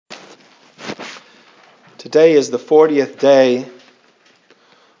Today is the 40th day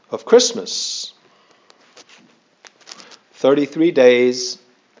of Christmas. 33 days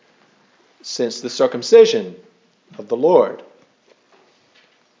since the circumcision of the Lord.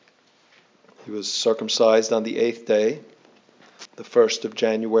 He was circumcised on the 8th day, the 1st of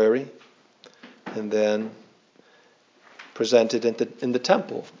January, and then presented in the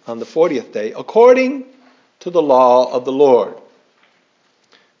temple on the 40th day, according to the law of the Lord,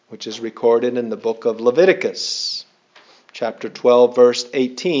 which is recorded in the book of Leviticus. Chapter 12, verse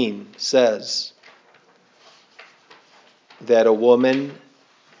 18 says that a woman,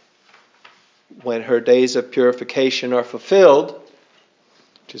 when her days of purification are fulfilled,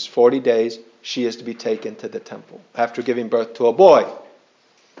 which is 40 days, she is to be taken to the temple after giving birth to a boy.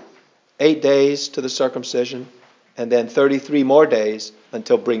 8 days to the circumcision, and then 33 more days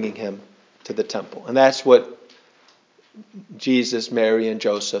until bringing him to the temple. And that's what Jesus, Mary, and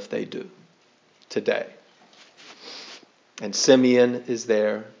Joseph, they do today. And Simeon is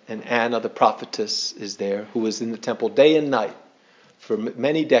there, and Anna the prophetess is there, who was in the temple day and night for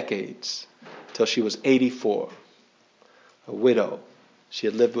many decades, till she was 84, a widow. She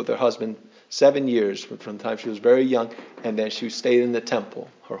had lived with her husband 7 years from the time she was very young, and then she stayed in the temple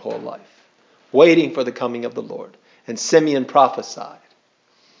her whole life, waiting for the coming of the Lord. And Simeon prophesied,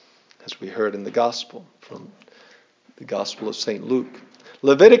 as we heard in the gospel, from the Gospel of St. Luke.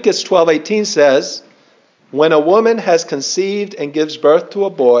 Leviticus 12:18 says, "When a woman has conceived and gives birth to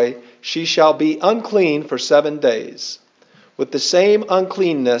a boy, she shall be unclean for 7 days, with the same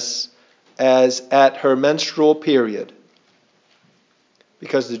uncleanness as at her menstrual period."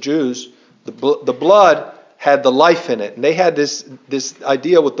 Because the Jews, the blood had the life in it. And they had this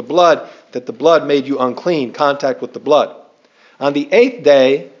idea with the blood, that the blood made you unclean, contact with the blood. On the 8th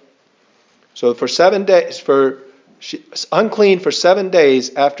day, so for 7 days, unclean for 7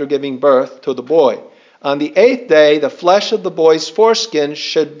 days after giving birth to the boy. On the 8th day, the flesh of the boy's foreskin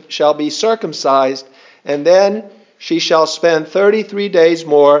shall be circumcised, and then she shall spend 33 days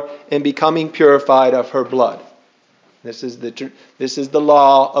more in becoming purified of her blood. This is the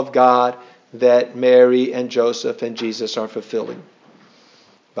law of God that Mary and Joseph and Jesus are fulfilling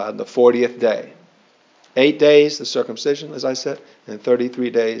by the 40th day. 8 days, the circumcision, as I said, and 33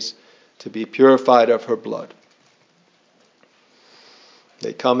 days to be purified of her blood.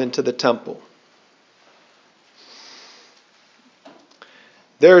 They come into the temple.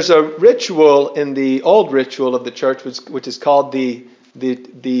 There's a ritual in the old ritual of the church, which is called the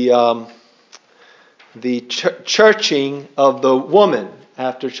churching of the woman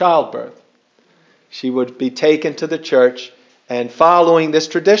after childbirth. She would be taken to the church, and following this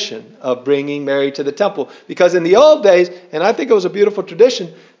tradition of bringing Mary to the temple. Because in the old days, and I think it was a beautiful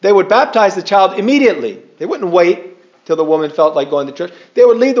tradition, they would baptize the child immediately. They wouldn't wait till the woman felt like going to church. They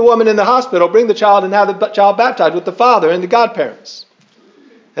would leave the woman in the hospital, bring the child, and have the child baptized with the father and the godparents.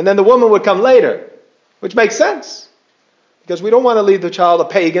 And then the woman would come later, which makes sense, because we don't want to leave the child a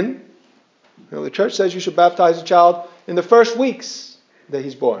pagan. The church says you should baptize the child in the first weeks that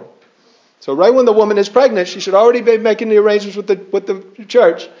he's born. So right when the woman is pregnant, she should already be making the arrangements with the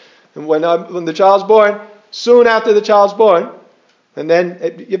church. And when the child's born, soon after the child's born, and then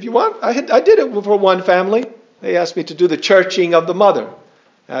if you want, I did it for one family. They asked me to do the churching of the mother,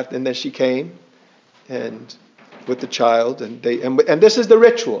 and then she came and with the child, and this is the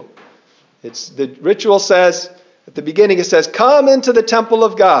ritual. The ritual says at the beginning, it says, "Come into the temple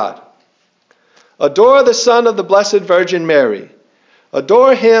of God. Adore the Son of the Blessed Virgin Mary.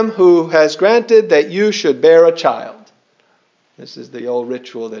 Adore him who has granted that you should bear a child." This is the old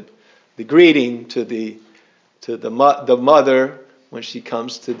ritual, that the greeting to the mother when she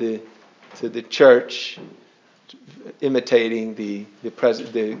comes to the church, imitating the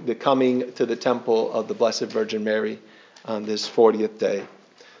coming to the temple of the Blessed Virgin Mary on this 40th day,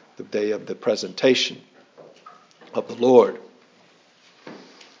 the day of the presentation of the Lord.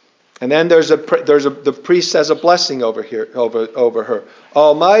 And then the priest says a blessing over her.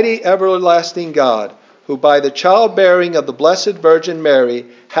 "Almighty everlasting God, who by the childbearing of the Blessed Virgin Mary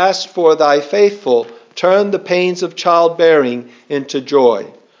hast for thy faithful turned the pains of childbearing into joy.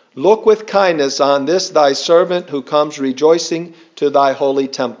 Look with kindness on this thy servant who comes rejoicing to thy holy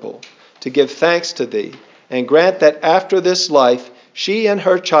temple, to give thanks to thee, and grant that after this life she and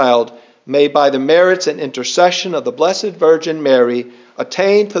her child may by the merits and intercession of the Blessed Virgin Mary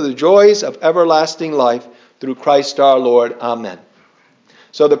attain to the joys of everlasting life through Christ our Lord. Amen."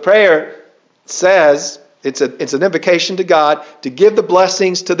 So the prayer says, it's an invocation to God to give the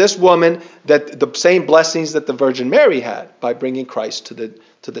blessings to this woman, that the same blessings that the Virgin Mary had by bringing Christ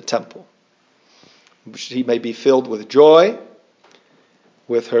to the temple. She may be filled with joy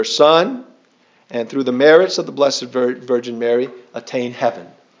with her son, and through the merits of the Blessed Virgin Mary, attain heaven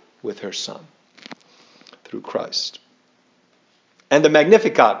with her Son through Christ. And the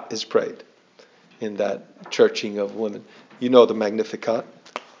Magnificat is prayed in that churching of women. You know the Magnificat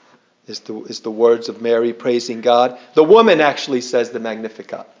is the words of Mary praising God. The woman actually says the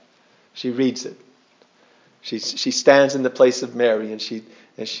Magnificat. She reads it. She stands in the place of Mary and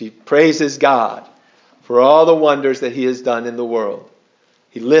she praises God for all the wonders that he has done in the world.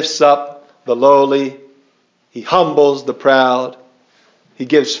 He lifts up the lowly. He humbles the proud. He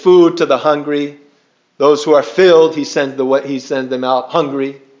gives food to the hungry. Those who are filled, he sends them out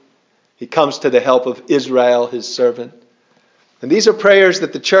hungry. He comes to the help of Israel, his servant. And these are prayers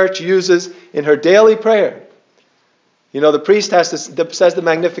that the church uses in her daily prayer. You know, the priest says the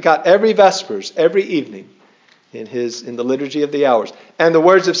Magnificat every Vespers, every evening, in the liturgy of the hours. And the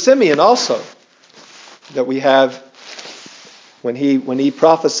words of Simeon also, that we have when he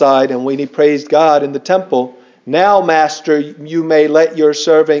prophesied and when he praised God in the temple. Now, Master, you may let your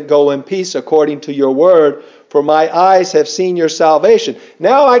servant go in peace according to your word, for my eyes have seen your salvation.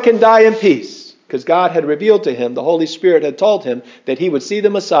 Now I can die in peace. Because God had revealed to him, the Holy Spirit had told him that he would see the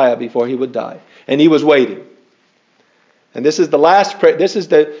Messiah before he would die. And he was waiting. And this is the last prayer. This is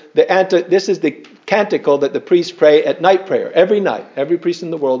the canticle that the priests pray at night prayer. Every night. Every priest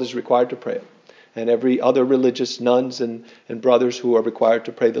in the world is required to pray it. And every other religious nuns and brothers who are required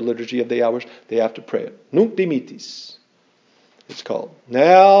to pray the liturgy of the hours, they have to pray it. Nunc dimittis, it's called.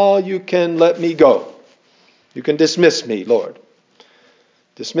 Now you can let me go. You can dismiss me, Lord.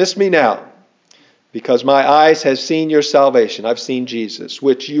 Dismiss me now. Because my eyes have seen your salvation. I've seen Jesus,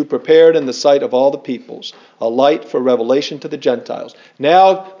 which you prepared in the sight of all the peoples, a light for revelation to the Gentiles.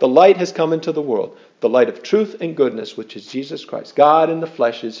 Now the light has come into the world, the light of truth and goodness, which is Jesus Christ. God in the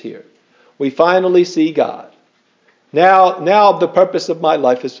flesh is here. We finally see God. Now the purpose of my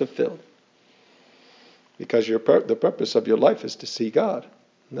life is fulfilled. Because the purpose of your life is to see God.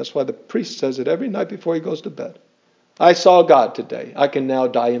 And that's why the priest says it every night before he goes to bed. I saw God today. I can now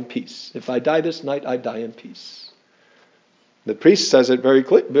die in peace. If I die this night, I die in peace. The priest says it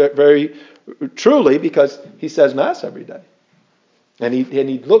very truly because he says Mass every day. And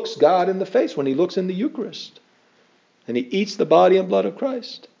he looks God in the face when he looks in the Eucharist. And he eats the body and blood of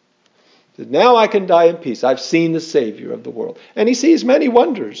Christ. He says, now I can die in peace. I've seen the Savior of the world. And he sees many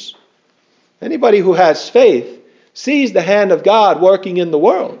wonders. Anybody who has faith sees the hand of God working in the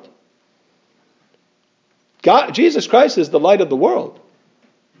world. Jesus Christ is the light of the world.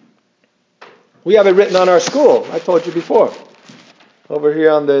 We have it written on our school. I told you before. Over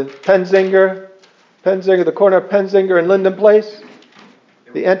here on the Penzinger, the corner of Penzinger and Linden Place,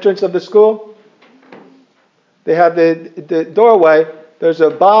 the entrance of the school. They have the doorway. There's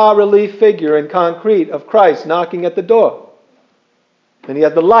a bas-relief figure in concrete of Christ knocking at the door. And he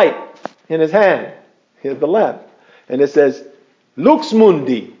has the light in his hand. He has the lamp. And it says, Lux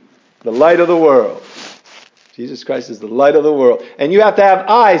Mundi, the light of the world. Jesus Christ is the light of the world. And you have to have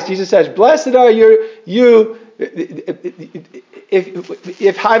eyes. Jesus says, blessed are you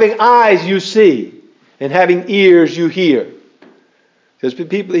if having eyes you see and having ears you hear. Because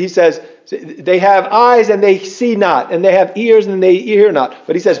people, he says, they have eyes and they see not, and they have ears and they hear not.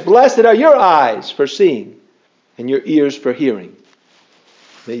 But he says, blessed are your eyes for seeing and your ears for hearing.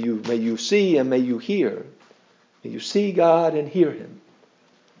 May you see and may you hear. May you see God and hear him.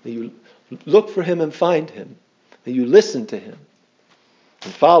 May you look for him and find him. May you listen to him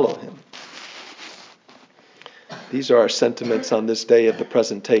and follow him. These are our sentiments on this day of the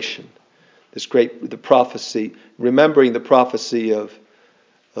presentation. The prophecy, remembering the prophecy of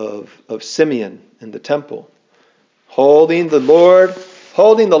Simeon in the temple, holding the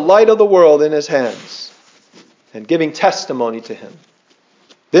light of the world in his hands and giving testimony to him.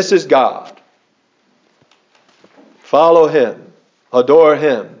 This is God. Follow him. Adore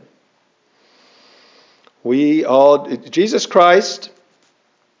him. Jesus Christ,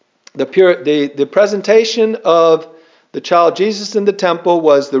 the presentation of the child Jesus in the temple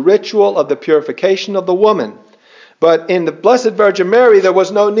was the ritual of the purification of the woman. But in the Blessed Virgin Mary, there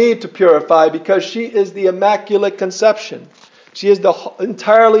was no need to purify because she is the Immaculate Conception. She is the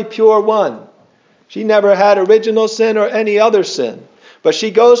entirely pure one. She never had original sin or any other sin. But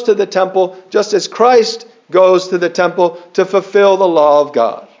she goes to the temple just as Christ goes to the temple to fulfill the law of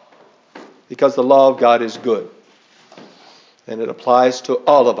God. Because the law of God is good. And it applies to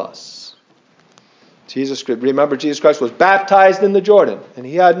all of us. Remember, Jesus Christ was baptized in the Jordan. And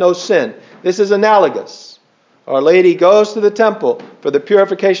he had no sin. This is analogous. Our Lady goes to the temple for the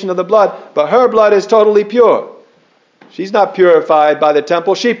purification of the blood. But her blood is totally pure. She's not purified by the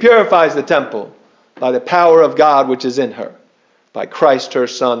temple. She purifies the temple by the power of God which is in her. By Christ her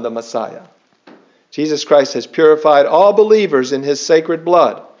Son, the Messiah. Jesus Christ has purified all believers in his sacred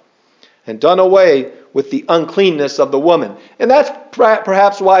blood and done away with the uncleanness of the woman. And that's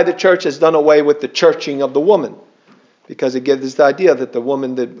perhaps why the church has done away with the churching of the woman, because it gives this idea that the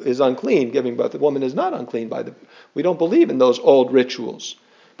woman that is unclean, giving birth, the woman is not unclean we don't believe in those old rituals.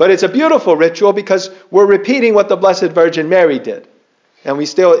 But it's a beautiful ritual because we're repeating what the Blessed Virgin Mary did. And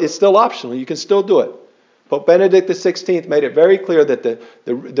it's still optional. You can still do it. Pope Benedict XVI made it very clear that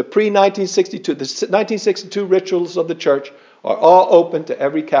the pre-1962, the 1962 rituals of the church are all open to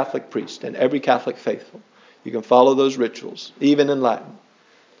every Catholic priest and every Catholic faithful. You can follow those rituals, even in Latin.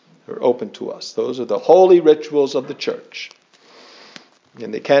 They're open to us. Those are the holy rituals of the church.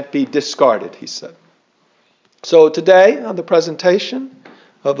 And they can't be discarded, he said. So today, on the presentation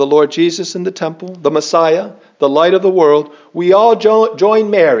of the Lord Jesus in the temple, the Messiah, the light of the world, we all join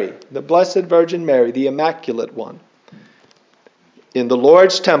Mary, the Blessed Virgin Mary, the Immaculate One, in the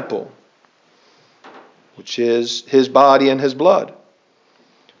Lord's temple, which is his body and his blood,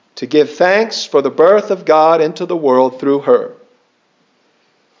 to give thanks for the birth of God into the world through her,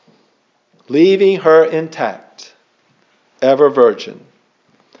 leaving her intact, ever virgin.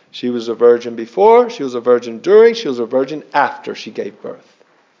 She was a virgin before, she was a virgin during, she was a virgin after she gave birth.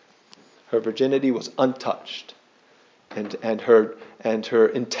 Her virginity was untouched, and her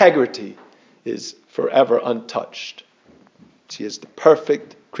integrity is forever untouched. She is the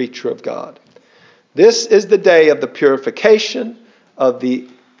perfect creature of God. This is the day of the purification of the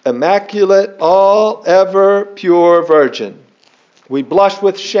immaculate, all ever pure Virgin. We blush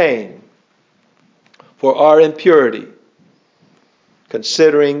with shame for our impurity,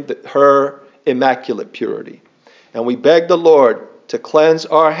 considering her immaculate purity. And we beg the Lord to cleanse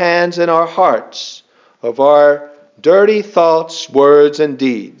our hands and our hearts of our dirty thoughts, words, and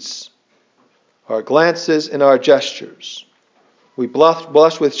deeds, our glances and our gestures. We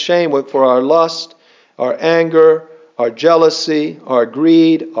blush with shame for our lust, our anger, our jealousy, our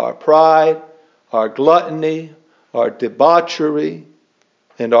greed, our pride, our gluttony, our debauchery,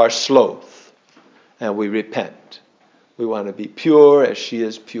 and our sloth. And we repent. We want to be pure as she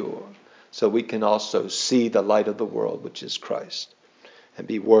is pure, so we can also see the light of the world, which is Christ, and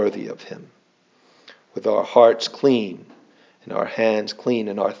be worthy of him. With our hearts clean, and our hands clean,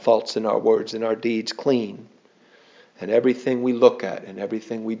 and our thoughts and our words and our deeds clean, and everything we look at and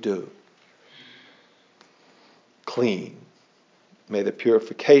everything we do clean. May the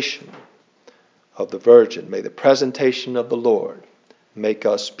purification of the Virgin, may the presentation of the Lord make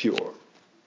us pure.